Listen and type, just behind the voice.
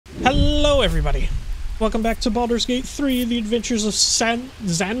Hello everybody, welcome back to Baldur's Gate 3, the adventures of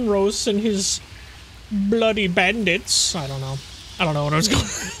Xanros and his bloody bandits. I don't know what I was going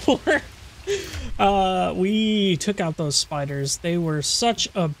for. We took out those spiders. They were such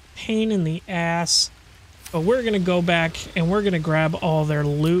a pain in the ass, but we're gonna go back and we're gonna grab all their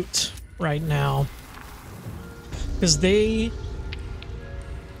loot right now, because they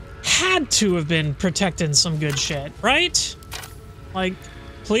had to have been protecting some good shit, right? Like,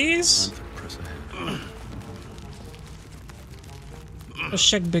 please? Let's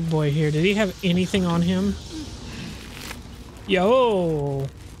check Big Boy here. Did he have anything on him? Yo!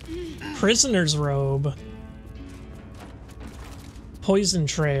 Prisoner's robe. Poison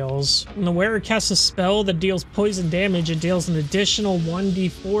trails. When the wearer casts a spell that deals poison damage, it deals an additional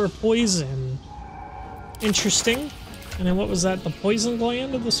 1d4 poison. Interesting. And then what was that? The poison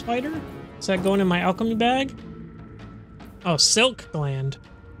gland of the spider? Is that going in my alchemy bag? Oh, silk gland.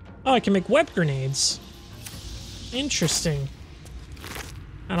 Oh, I can make web grenades. Interesting.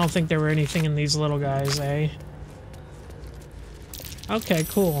 I don't think there were anything in these little guys, eh? Okay,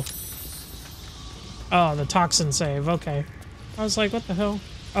 cool. Oh, the toxin save. Okay. I was like, what the hell?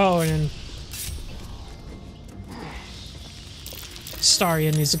 Oh, and then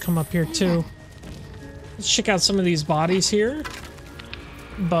Staria needs to come up here too. Let's check out some of these bodies here.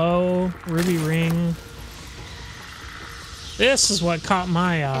 Bow, ruby ring. This is what caught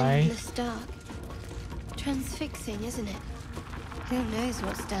my eye. Endless dark. Transfixing, isn't it? Who knows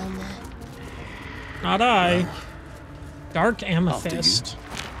what's down there? Not I. Dark amethyst.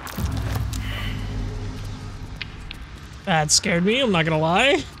 That scared me, I'm not gonna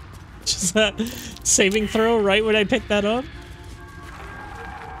lie. Just that saving throw right when I picked that up.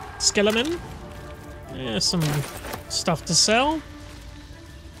 Skeleton. Yeah, some stuff to sell.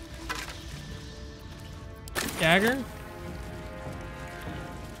 Dagger.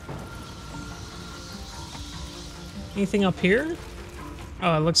 Anything up here?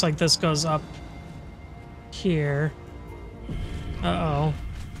 Oh, it looks like this goes up here. Uh-oh.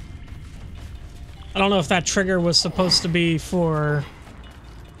 I don't know if that trigger was supposed to be for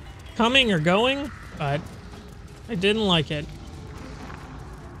coming or going, but I didn't like it.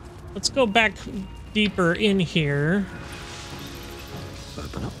 Let's go back deeper in here.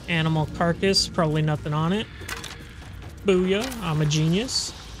 Open up. Animal carcass, probably nothing on it. Booyah, I'm a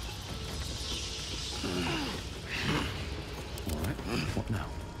genius. Alright, what now?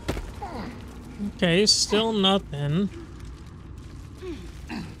 Okay, still nothing.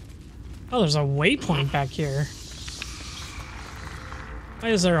 Oh, there's a waypoint back here. Why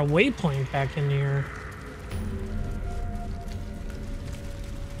is there a waypoint back in here?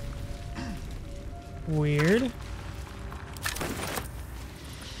 Weird.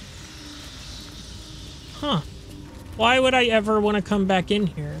 Huh. Why would I ever want to come back in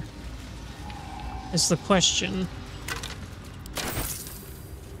here? Is the question.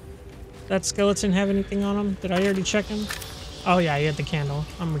 That skeleton have anything on him? Did I already check him? Oh yeah, he had the candle.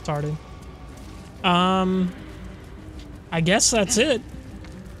 I'm retarded. I guess that's it.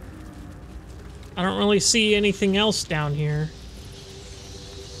 I don't really see anything else down here.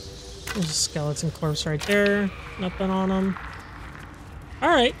 There's a skeleton corpse right there. Nothing on him.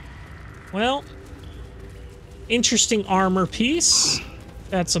 Alright. Well, interesting armor piece.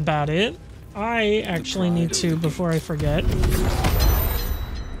 That's about it. I actually need to, before I forget,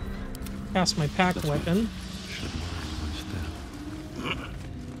 cast my pack weapon.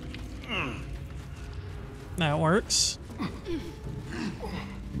 That works.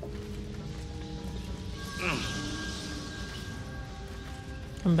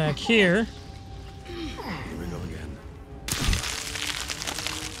 Come back here. Here we go again.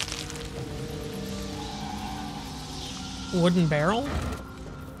 Wooden barrel.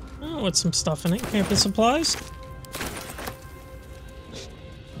 Oh, with some stuff in it. Campus supplies.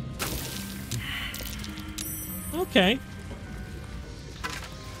 Okay.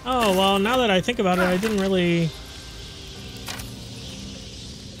 Oh, well, now that I think about it, I didn't really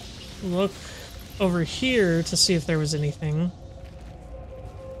look over here to see if there was anything.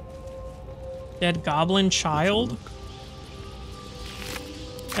 Dead goblin child.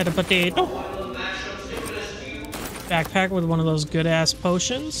 Had a potato. Backpack with one of those good-ass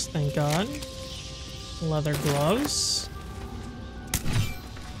potions. Thank God. Leather gloves.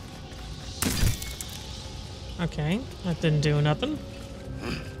 Okay, that didn't do nothing.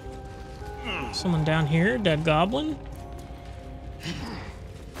 Someone down here, dead goblin.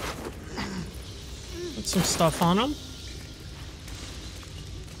 Put some stuff on him.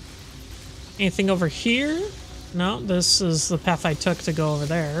 Anything over here? No, this is the path I took to go over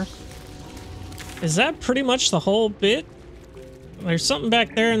there. Is that pretty much the whole bit? There's something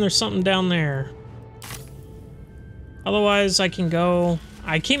back there and there's something down there. Otherwise, I can go...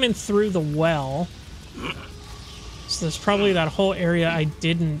 I came in through the well. So there's probably that whole area I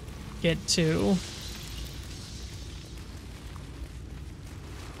didn't get to.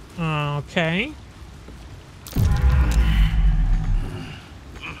 Okay.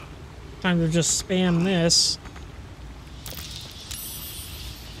 Time to just spam this.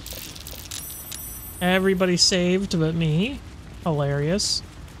 Everybody saved but me. Hilarious.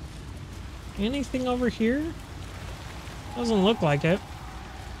 Anything over here? Doesn't look like it.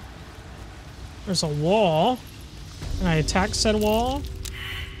 There's a wall. Can I attack said wall?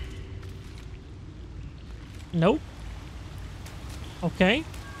 Nope. Okay.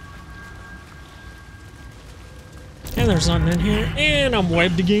 And there's nothing in here. And I'm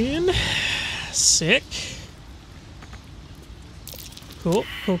webbed again. Sick. Cool,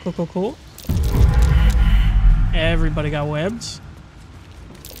 cool, cool, cool, cool. Everybody got webbed.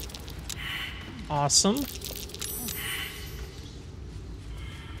 Awesome.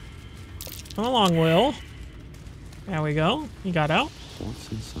 Come along, Will. There we go. You got out. What's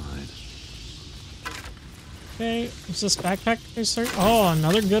inside? Okay, is this backpack I search? Oh,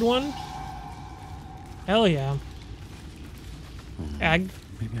 another good one. Hell yeah. Maybe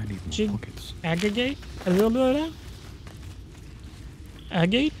I need more pockets. Aggregate? A little bit of that?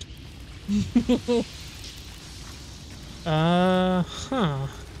 Agate? Huh.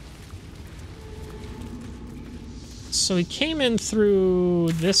 So he came in through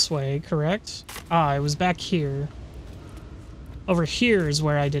this way, correct? Ah, it was back here. Over here is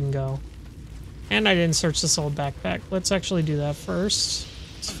where I didn't go. And I didn't search this old backpack. Let's actually do that first.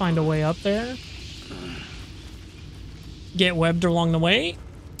 Let's find a way up there. Get webbed along the way.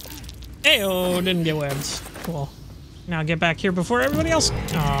 Ayo, didn't get webbed. Cool. Now get back here before everybody else.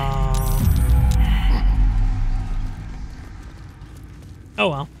 Aww. Oh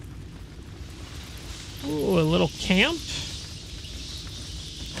well. Ooh, a little camp.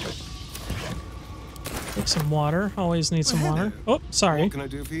 Take some water. Always need some water. Oh, sorry. What can I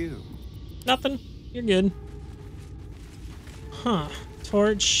do for you? Nothing. You're good. Huh.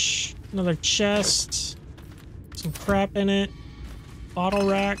 Torch. Another chest. Some crap in it. Bottle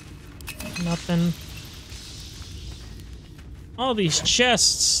rack. Nothing. All these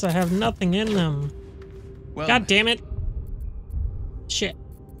chests that have nothing in them. Well, God damn it. Shit.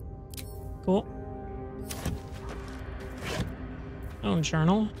 Cool. Oh,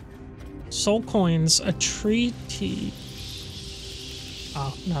 journal. Soul coins. A treaty.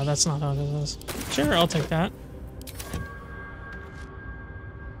 Oh, no, that's not how it is. Sure, I'll take that.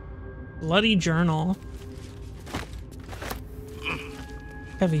 Bloody journal.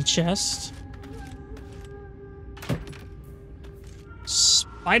 Heavy chest.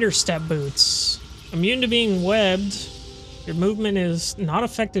 Spider step boots. Immune to being webbed. Your movement is not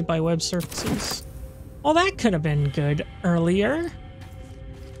affected by web surfaces. Well, that could have been good earlier.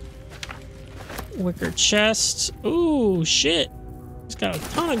 Wicker chest. Ooh, shit. It's got a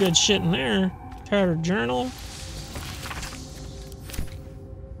ton of good shit in there. Tattered journal.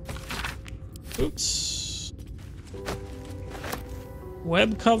 Oops.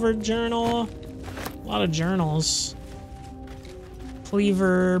 Web covered journal. A lot of journals.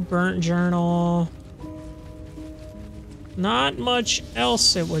 Cleaver, burnt journal. Not much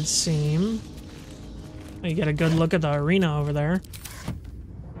else, it would seem. You get a good look at the arena over there.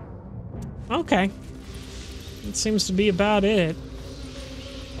 Okay. It seems to be about it.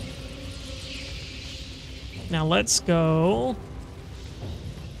 Now let's go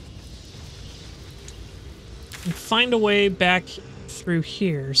and find a way back through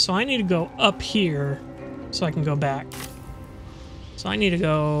here. So I need to go up here so I can go back. So I need to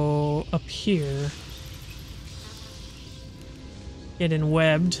go up here. Get in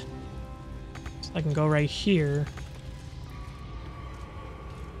webbed. So I can go right here.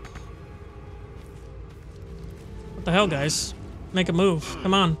 What the hell, guys? Make a move.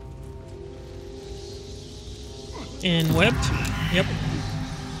 Come on. In webbed. Yep.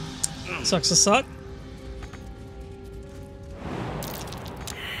 Sucks to suck.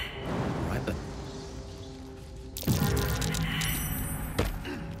 Right then.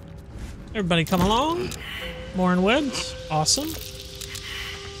 Everybody come along. More in webbed. Awesome.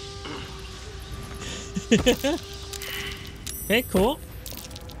 Okay, cool.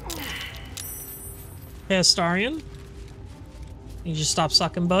 Astarian. You just stop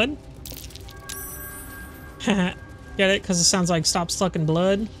sucking bud. Get it? Because it sounds like stop sucking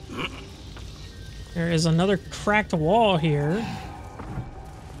blood. There is another cracked wall here.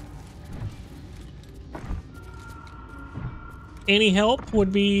 Any help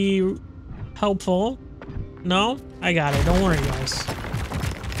would be helpful. No? I got it. Don't worry, guys.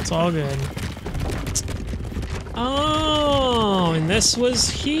 It's all good. Oh, and this was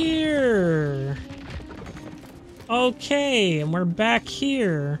here. Okay, and we're back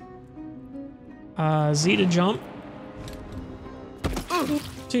here. Z to jump.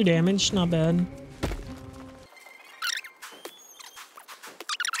 2 damage, not bad.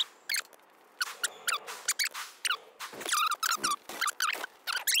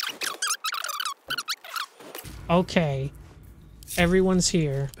 Okay. Everyone's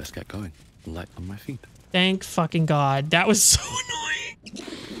here. Best get going. Light on my feet. Thank fucking God. That was so annoying.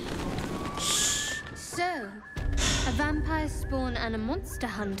 So, a vampire spawn and a monster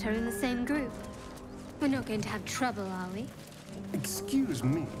hunter in the same group. We're not going to have trouble, are we? Excuse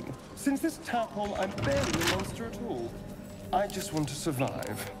me. Since this tadpole, I'm barely a monster at all. I just want to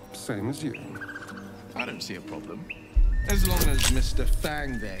survive, same as you. I don't see a problem. As long as Mr.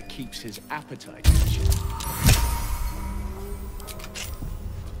 Fang there keeps his appetite in check.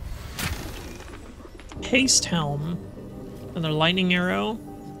 Haste helm. Another lightning arrow.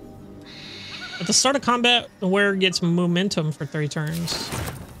 At the start of combat, the wearer gets momentum for 3 turns.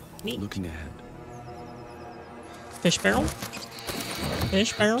 Neat. Looking ahead. Fish barrel.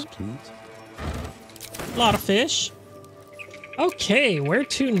 Fish barrel. A lot of fish. Okay, where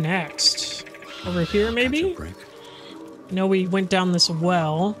to next? Over here, maybe? I know we went down this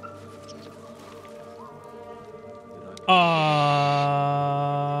well.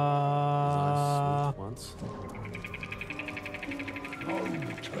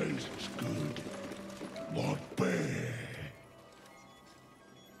 Tastes good. What bear?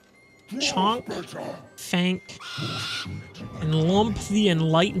 Chonk, Fank, and Lump the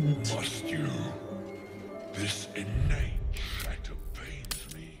Enlightened. Must you? This innate shatter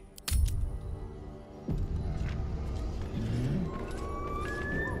pains me.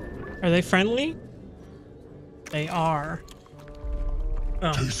 Are they friendly? They are.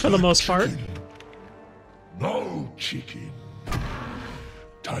 Oh, Tastes for the like most part. chicken. No chicken.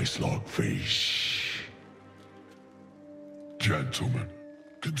 Tastes like fish. Gentlemen,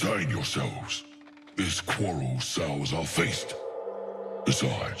 contain yourselves. This quarrel sours our feast.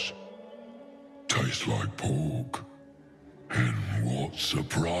 Besides, tastes like pork. And what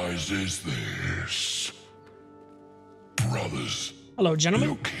surprise is this? Brothers, Hello, gentlemen.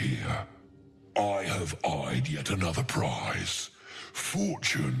 look here. I have eyed yet another prize.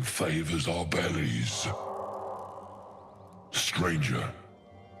 Fortune favors our bellies. Stranger,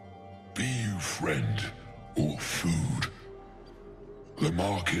 be you friend or food. The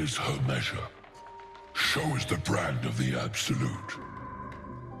mark is her measure. Show us the brand of the absolute.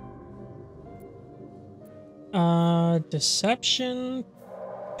 Deception,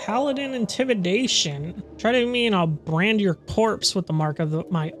 paladin, intimidation. Try to mean I'll brand your corpse with the mark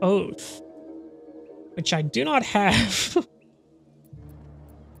of my oath, which I do not have.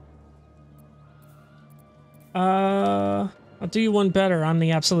 I'll do you one better. I'm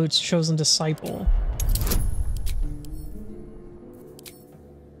the Absolute's chosen disciple.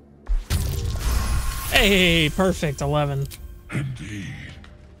 Hey, perfect, 11. Indeed.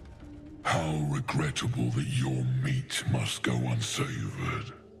 How regrettable that your meat must go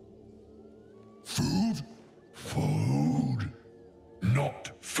unsavored. Food? Food.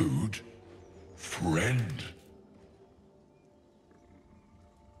 Not food. Friend.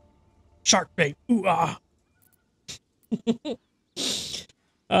 Shark bait. Ooh, ah.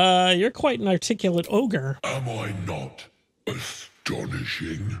 You're quite an articulate ogre. Am I not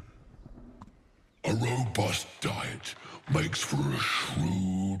astonishing? A robust diet makes for a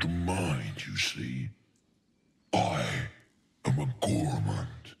shrewd mind, you see. I am a gourmand.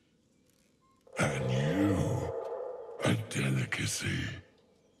 And you, a delicacy.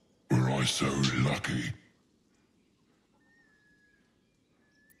 Were I so lucky?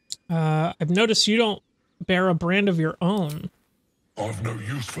 I've noticed you don't bear a brand of your own. I've no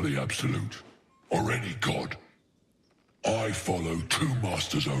use for the Absolute, or any god. I follow 2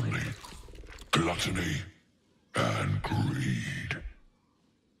 masters only. Gluttony and greed.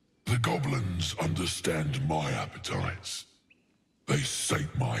 The goblins understand my appetites. They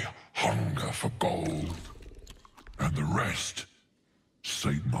sate my hunger for gold. And the rest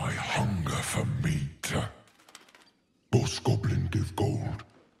sate my hunger for meat. Boss goblin give gold.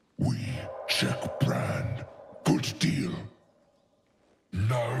 We check brand. Good deal.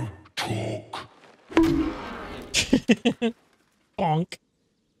 No talk. Bonk.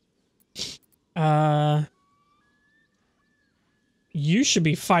 You should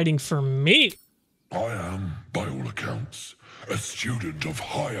be fighting for me. I am, by all accounts, a student of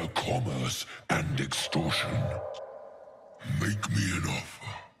higher commerce and extortion. Make me an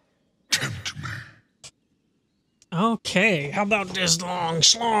offer. Tempt me. Okay, how about this long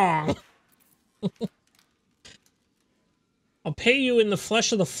schlong? I'll pay you in the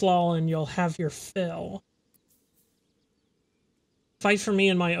flesh of the flaw and you'll have your fill. Fight for me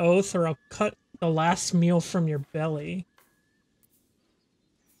in my oath or I'll cut the last meal from your belly.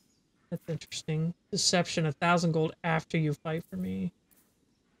 That's interesting. Deception, 1,000 gold after you fight for me.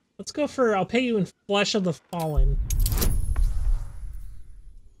 Let's go for, I'll pay you in flesh of the fallen.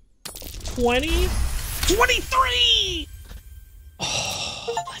 20? 23!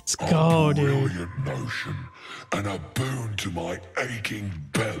 Oh, let's go, a dude. brilliant notion and a boon to my aching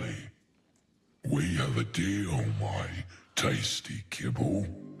belly. We have a deal, my tasty kibble.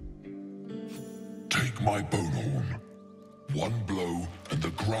 Take my bone horn. One blow and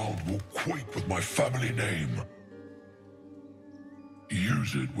the ground will quake with my family name.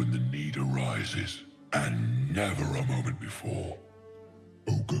 Use it when the need arises, and never a moment before.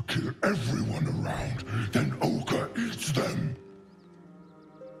 Ogre kill everyone around, then Ogre eats them.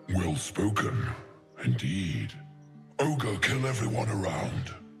 Well spoken, indeed. Ogre kill everyone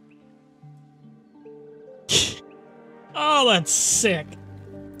around. Oh, that's sick.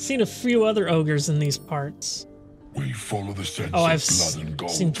 Seen a few other ogres in these parts. We follow the sense Oh, I've of blood and seen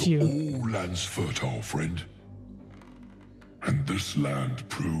gold to few. all lands fertile, friend. And this land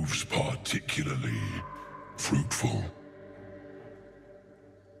proves particularly fruitful.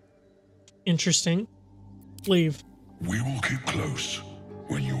 Interesting. Leave. We will keep close.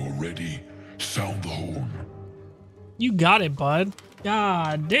 When you are ready, sound the horn. You got it, bud.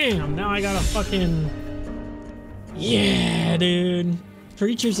 God damn, now I gotta fucking... Yeah, dude.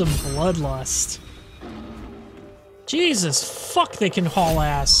 Creatures of Bloodlust. Jesus, fuck, they can haul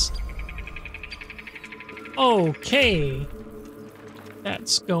ass. Okay.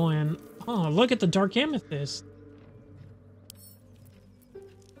 That's going... Oh, look at the Dark Amethyst.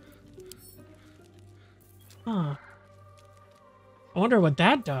 Huh. I wonder what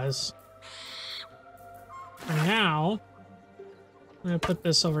that does. For now, I'm gonna put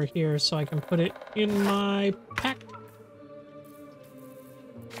this over here so I can put it in my pack.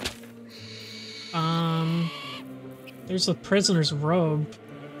 There's the prisoner's robe.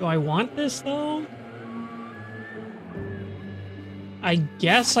 Do I want this though? I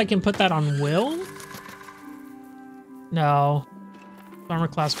guess I can put that on Will? No. Armor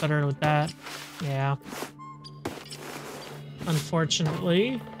class better with that. Yeah.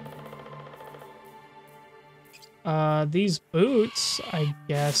 Unfortunately. These boots, I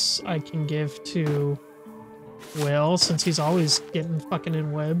guess I can give to Will, since he's always getting fucking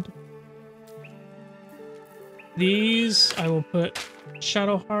in webbed. These, I will put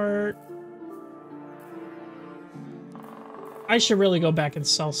Shadowheart. I should really go back and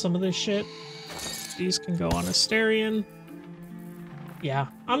sell some of this shit. These can go on Asterion. Yeah,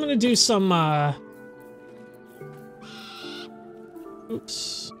 I'm gonna do some,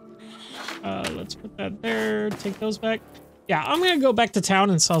 oops. Let's put that there, take those back. Yeah, I'm gonna go back to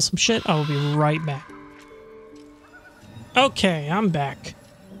town and sell some shit. I will be right back. Okay, I'm back.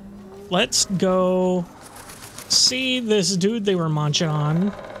 Let's go see this dude they were munching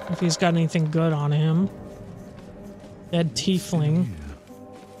on, if he's got anything good on him. Dead tiefling.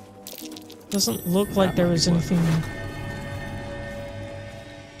 Doesn't look like there was anything.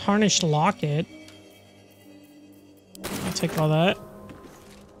 Tarnished locket. I'll take all that.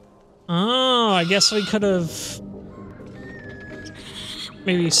 Oh, I guess we could have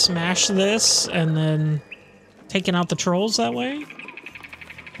maybe smashed this and then taken out the trolls that way.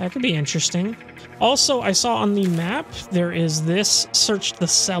 That could be interesting. Also, I saw on the map there is this search the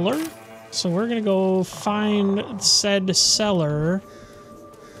cellar. So we're gonna go find said cellar.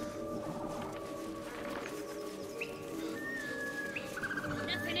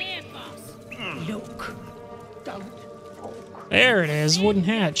 Look. Don't. There it is, wooden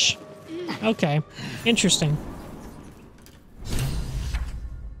hatch. Okay, interesting.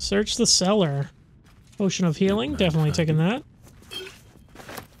 Search the cellar. Potion of healing, definitely taking that.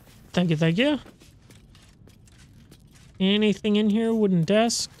 Thank you, thank you. Anything in here? Wooden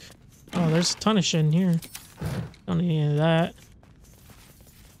desk. Oh, there's a ton of shit in here. Don't need any of that.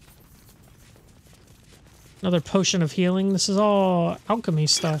 Another potion of healing. This is all alchemy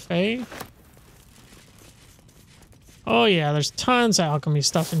stuff, eh? Oh yeah, there's tons of alchemy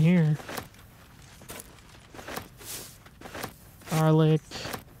stuff in here. Garlic.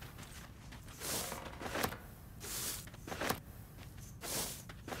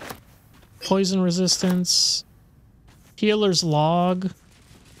 Poison resistance. Healer's log.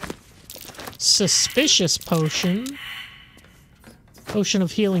 Suspicious potion. Potion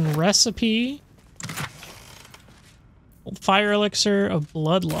of healing recipe. Fire elixir of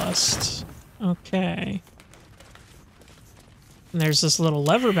bloodlust. Okay. And there's this little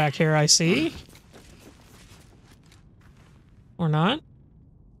lever back here I see. Or not.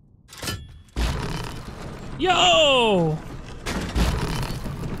 Yo!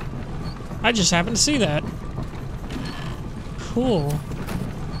 I just happened to see that. Cool.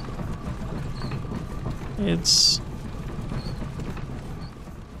 It's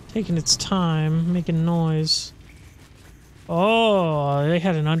taking its time, making noise. Oh, they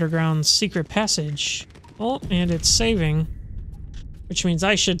had an underground secret passage. Oh, and it's saving. Which means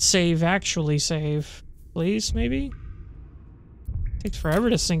I should actually save. Please, maybe? Takes forever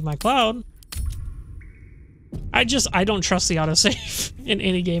to sync my cloud. I don't trust the autosave in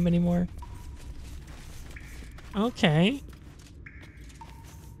any game anymore. Okay.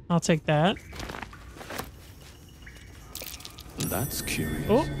 I'll take that. That's curious.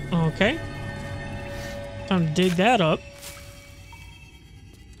 Oh, okay. Time to dig that up.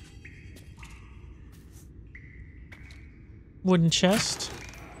 Wooden chest.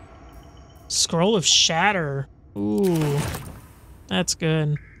 Scroll of Shatter. Ooh. That's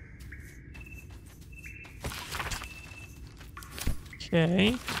good.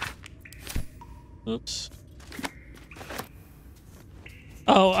 Okay. Oops.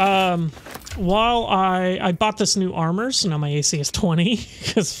 Oh, while I bought this new armor, so now my AC is 20,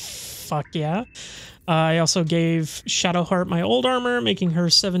 because fuck yeah. I also gave Shadowheart my old armor, making her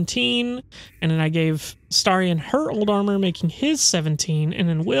 17, and then I gave Starion her old armor, making his 17, and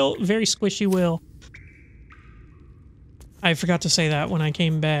then Will, very squishy Will. I forgot to say that when I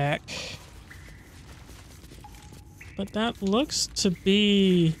came back. But that looks to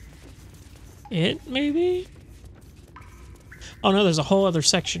be it, maybe? Oh no, there's a whole other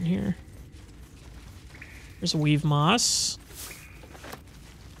section here. There's Weave Moss.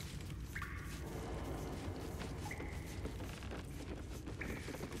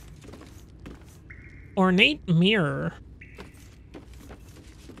 Ornate Mirror.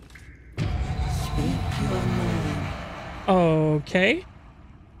 Okay.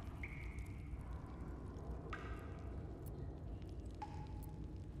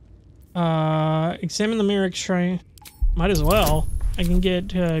 Examine the mirror X-ray. Might as well. I can get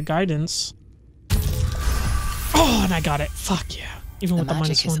guidance. Oh, and I got it. Fuck yeah. Even with the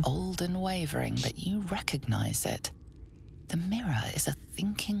magic -1. is old and wavering, but you recognize it. The mirror is a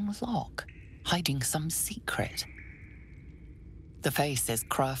thinking lock, hiding some secret. The face is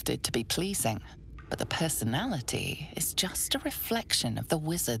crafted to be pleasing, but the personality is just a reflection of the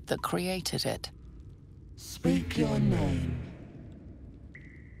wizard that created it. Speak your name.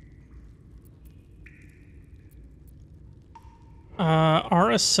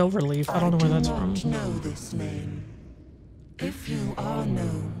 Ara Silverleaf. I don't know where that's from. I do not know this name. If you are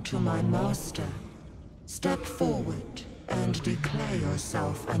known to my master, step forward and declare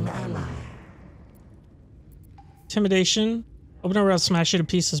yourself an ally. Intimidation. Open a route, smash it to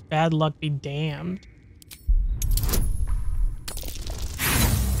pieces. Bad luck be damned.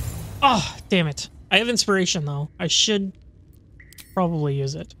 Oh, damn it. I have inspiration, though. I should probably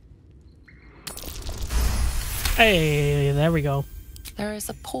use it. Hey, there we go. There is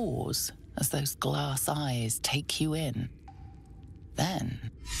a pause as those glass eyes take you in.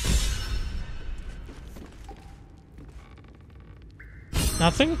 Then,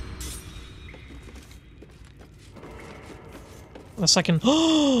 Nothing? A second.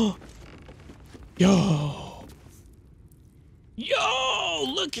 Oh! Yo! Yo!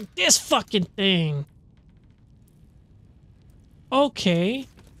 Look at this fucking thing! Okay.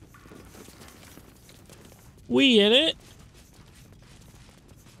 We in it?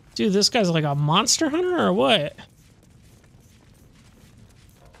 Dude, this guy's like a monster hunter or what?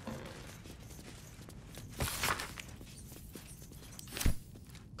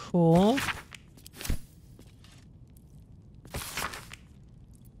 Cool.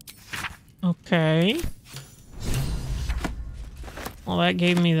 Okay. Well, that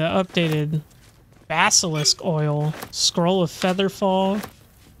gave me the updated basilisk oil. Scroll of Featherfall.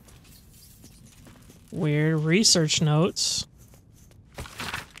 Weird research notes.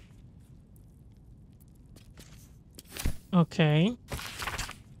 Okay.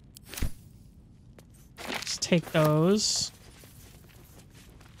 Let's take those.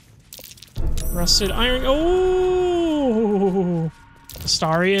 Rusted iron. Oh!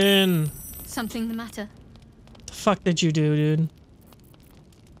 Astarion. Something the matter? What the fuck did you do, dude?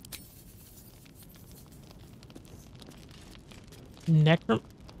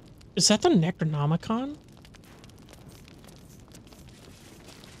 Is that the Necronomicon?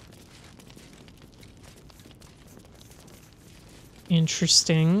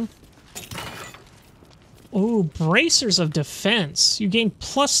 Interesting. Oh, Bracers of Defense. You gain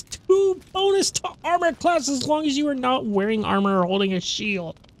 +2 bonus bonus to armor class as long as you are not wearing armor or holding a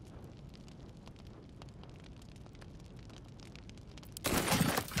shield.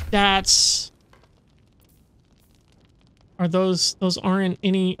 That's... Are those aren't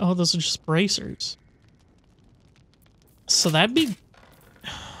any... Oh, those are just bracers. So that'd be...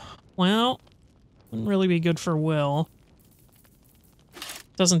 Well, wouldn't really be good for Will.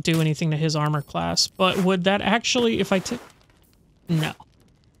 Doesn't do anything to his armor class. But would that actually, if I took... No.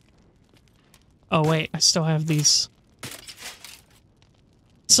 Oh, wait, I still have these.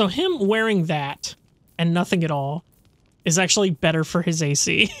 So him wearing that and nothing at all is actually better for his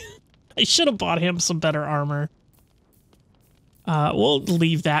AC. I should have bought him some better armor. We'll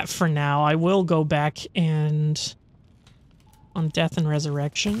leave that for now. I will go back and... On Death and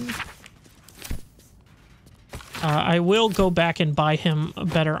Resurrection. I will go back and buy him a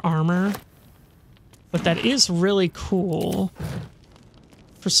better armor. But that is really cool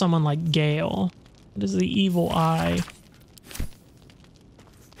for someone like Gale. What is the evil eye?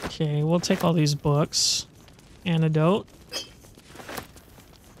 Okay, we'll take all these books. Antidote.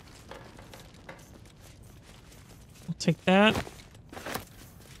 We'll take that.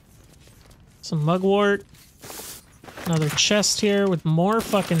 Some mugwort. Another chest here with more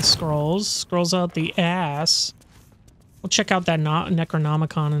fucking scrolls. Scrolls out the ass. We'll check out that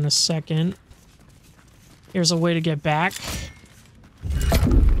Necronomicon in a second. Here's a way to get back.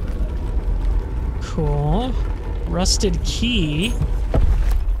 Cool. Rusted key.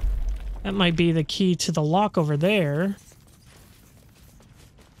 That might be the key to the lock over there.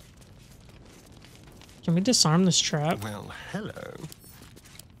 Can we disarm this trap? Well, hello.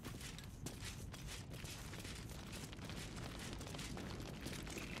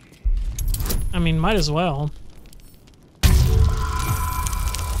 I mean, might as well.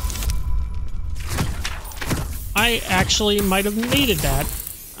 I actually might have needed that.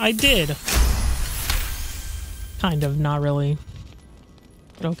 I did. Kind of, not really.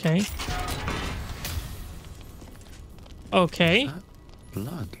 But okay. Okay. Is that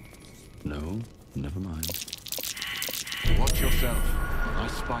blood? No, never mind. Watch yourself. I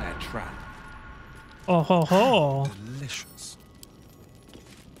spy a trap. Oh ho ho. Delicious.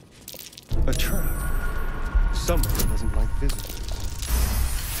 A trap. Someone doesn't like visitors.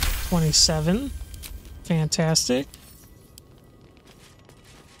 27. Fantastic.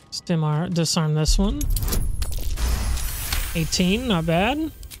 Disarm this one. 18, not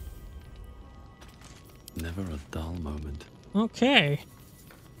bad. Never a dull moment. Okay.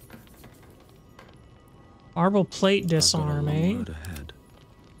 Marble plate disarm, I've got a eh? long road ahead.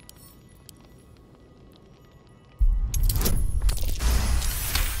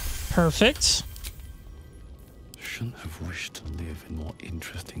 Perfect. Shouldn't have wished to live in more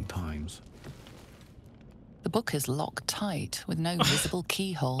interesting times. The book is locked tight with no visible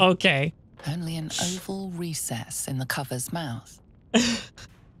keyhole. Okay. Only an oval recess in the cover's mouth.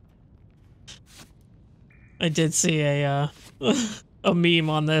 I did see a a meme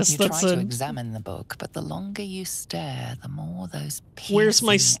on this. You try to examine the book, but the longer you stare, the more those piercing where's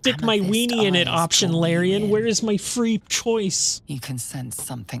my stick my weenie in it eyes option, draw you Larian? in. Where is my free choice? You can sense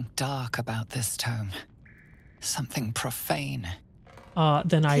something dark about this tome. Something profane.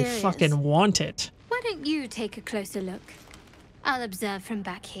 Then I Curious. fucking want it. Why don't you take a closer look? I'll observe from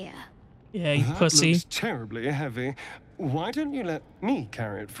back here. Yeah, you That pussy. looks terribly heavy. Why don't you let me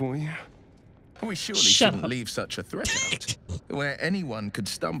carry it for you? We surely Shut shouldn't up. leave such a threat out, where anyone could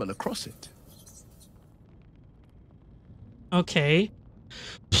stumble across it. Okay.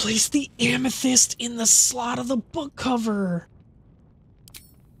 Place the amethyst in the slot of the book cover.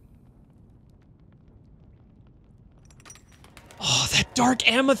 Oh, that dark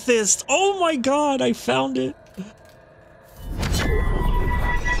amethyst. Oh my god, I found it.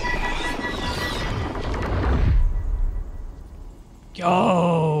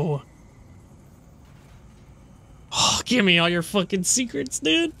 Yo. Oh, give me all your fucking secrets,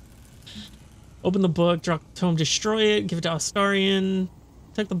 dude. Open the book, drop the tome, destroy it, give it to Astarion.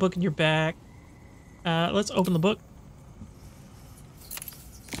 Tuck the book in your back. Let's open the book.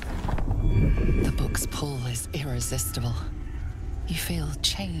 The book's pull is irresistible. You feel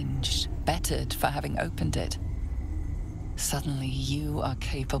changed, bettered for having opened it. Suddenly, you are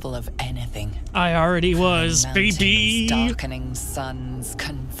capable of anything. I already was, Mountains, baby. darkening suns,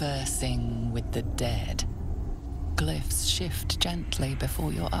 conversing with the dead. Glyphs shift gently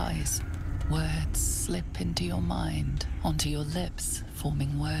before your eyes. Words slip into your mind, onto your lips,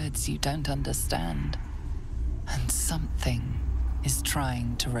 forming words you don't understand. And something is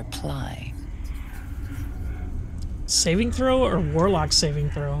trying to reply. Saving throw or warlock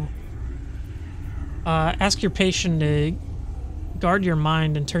saving throw? Ask your patient to Guard your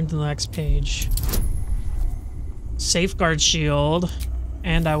mind and turn to the next page. Safeguard shield.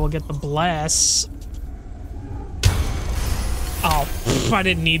 And I will get the bless. Oh, I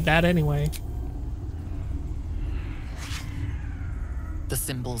didn't need that anyway. The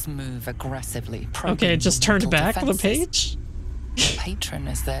symbols move aggressively. Okay, it just turned back the page? The patron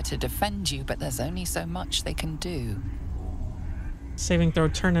is there to defend you, but there's only so much they can do. Saving throw,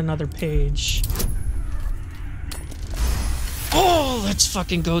 turn another page. Oh, let's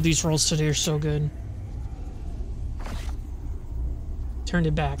fucking go. These rolls today are so good. Turned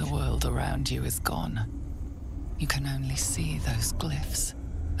it back. The world around you is gone. You can only see those glyphs,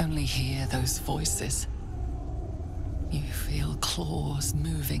 only hear those voices. You feel claws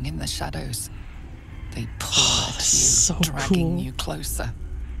moving in the shadows. They pull at you, so dragging cool. you closer.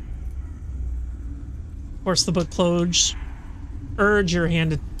 Force the book closed. Urge your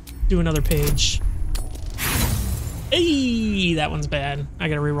hand to do another page. Hey, that one's bad. I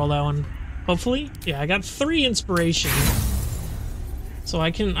gotta reroll that one. Hopefully, yeah, I got 3 inspiration, so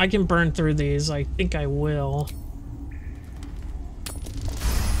I can burn through these. I think I will.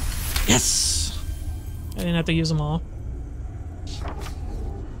 Yes, I didn't have to use them all.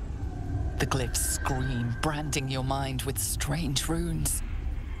 The glyphs scream, branding your mind with strange runes.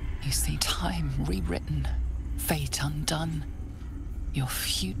 You see time rewritten, fate undone, your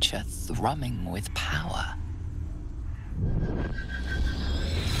future thrumming with power.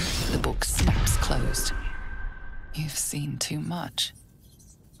 The book snaps closed. You've seen too much.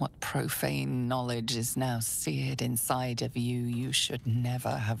 What profane knowledge is now seared inside of you you should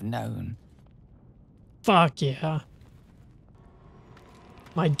never have known. Fuck yeah.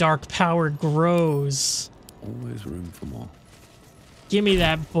 My dark power grows. Always room for more. Give me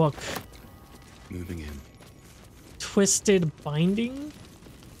that book. Moving in. Twisted Binding?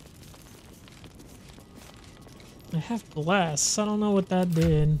 I have Bless. I don't know what that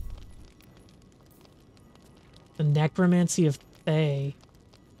did. The Necromancy of Thay.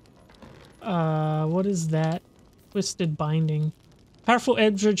 What is that? Twisted Binding. Powerful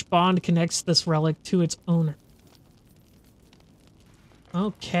Eldritch bond connects this relic to its owner.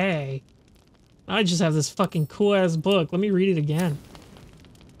 Okay. I just have this fucking cool-ass book. Let me read it again.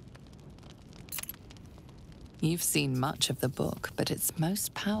 You've seen much of the book, but its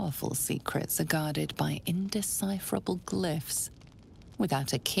most powerful secrets are guarded by indecipherable glyphs.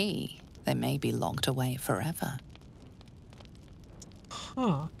 Without a key, they may be locked away forever.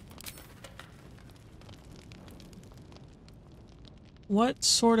 Huh. What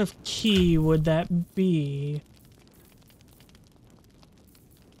sort of key would that be?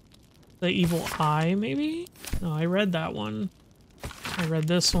 The Evil Eye, maybe? No, I read that one. I read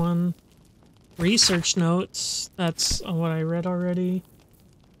this one. Research notes. That's what I read already.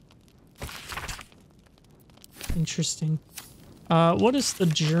 Interesting. What does the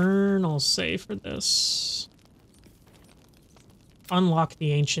journal say for this? Unlock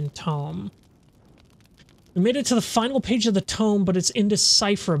the ancient tome. We made it to the final page of the tome, but it's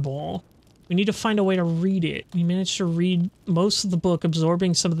indecipherable. We need to find a way to read it. We managed to read most of the book,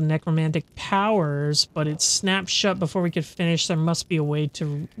 absorbing some of the necromantic powers, but it snapped shut before we could finish. There must be a way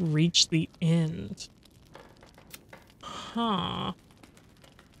to reach the end. Huh.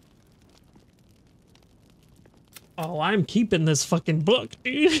 Oh, I'm keeping this fucking book,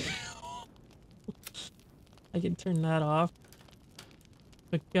 dude. I can turn that off.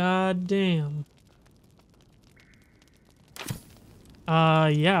 But goddamn.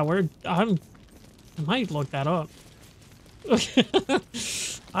 Yeah, I might look that up.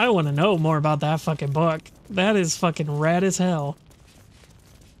 I want to know more about that fucking book. That is fucking rad as hell.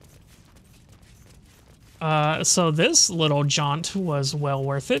 So this little jaunt was well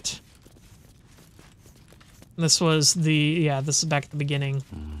worth it. This was this is back at the beginning,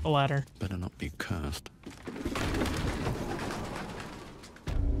 the ladder. Better not be cursed.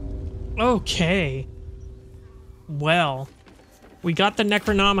 Okay. Well, we got the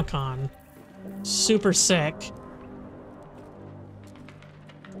Necronomicon. Super sick.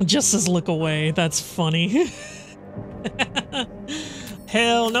 Just says look away. That's funny.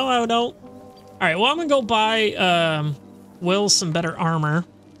 Hell no, I don't. Alright, well, I'm gonna go buy Will some better armor.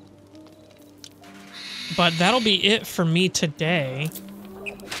 But that'll be it for me today.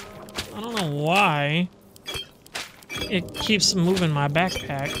 I don't know why it keeps moving my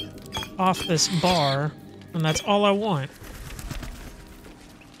backpack off this bar, and that's all I want.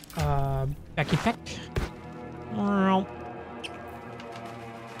 Becky Peck.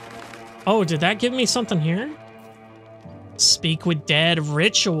 Oh, did that give me something here? Speak with Dead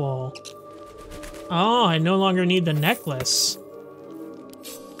ritual. Oh, I no longer need the necklace.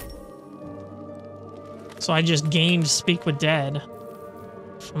 So I just gained Speak with Dead.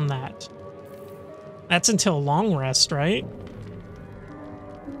 from that. That's until long rest, right?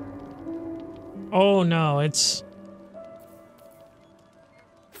 Oh no, it's...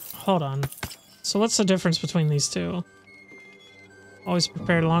 Hold on. So what's the difference between these two? Always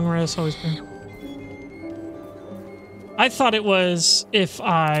prepared, long rest, always prepared. I thought it was if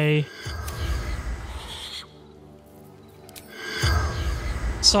I...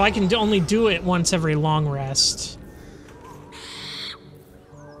 So I can only do it once every long rest.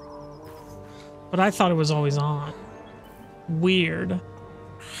 But I thought it was always on. Weird.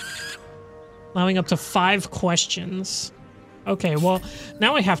 Allowing up to 5 questions. Okay, well,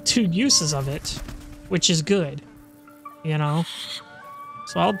 now I have 2 uses of it, which is good. You know?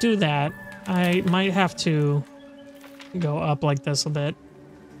 So I'll do that. I might have to go up like this a bit.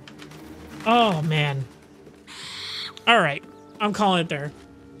 Oh, man. Alright, I'm calling it there.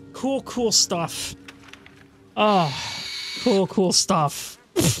 Cool, cool stuff. Oh, cool stuff.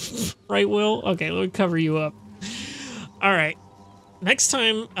 Right, Will? Okay, let me cover you up. Alright. Next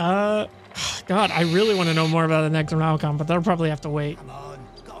time, God, I really want to know more about the Necronomicon, but that'll probably have to wait.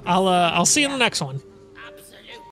 I'll see you in the next one.